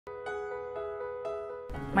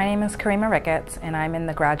My name is Karima Ricketts, and I'm in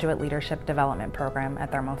the Graduate Leadership Development Program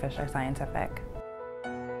at Thermo Scientific.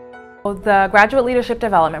 The Graduate Leadership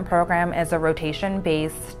Development Program is a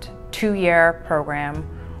rotation-based 2-year program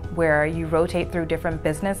where you rotate through different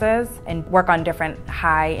businesses and work on different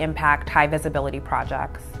high-impact, high-visibility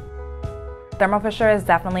projects. Thermo Fisher is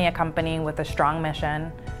definitely a company with a strong mission.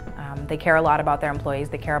 They care a lot about their employees.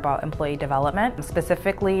 They care about employee development.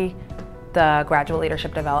 Specifically, the Graduate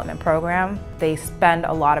Leadership Development Program, they spend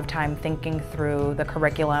a lot of time thinking through the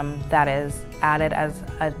curriculum that is added as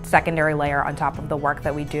a secondary layer on top of the work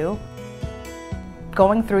that we do.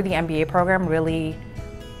 Going through the MBA program really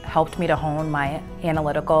helped me to hone my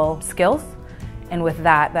analytical skills, and with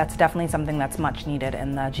that, that's definitely something that's much needed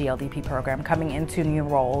in the GLDP program. Coming into new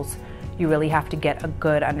roles, you really have to get a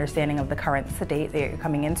good understanding of the current state that you're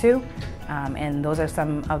coming into, and those are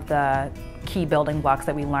some of the key building blocks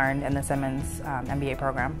that we learned in the Simmons MBA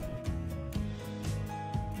program.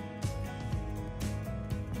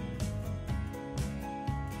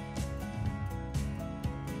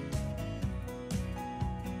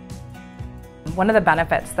 One of the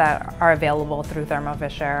benefits that are available through Thermo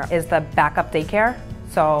Fisher is the backup daycare.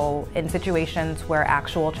 So in situations where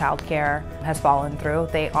actual childcare has fallen through,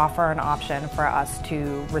 they offer an option for us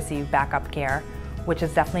to receive backup care, which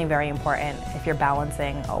is definitely very important if you're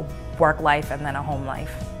balancing a work life and then a home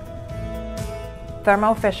life.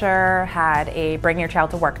 Thermo Fisher had a Bring Your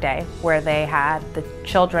Child to Work Day where they had the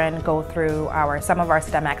children go through some of our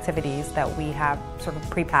STEM activities that we have sort of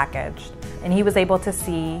prepackaged. And he was able to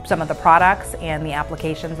see some of the products and the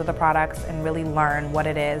applications of the products and really learn what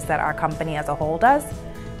it is that our company as a whole does.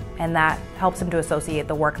 And that helps him to associate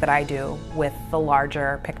the work that I do with the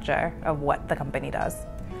larger picture of what the company does.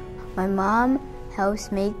 My mom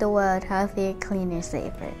helps make the world healthier, cleaner,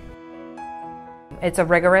 safer. It's a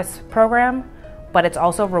rigorous program, but it's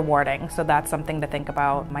also rewarding, so that's something to think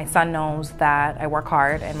about. My son knows that I work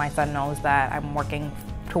hard, and my son knows that I'm working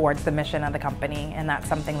towards the mission of the company, and that's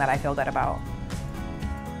something that I feel good about.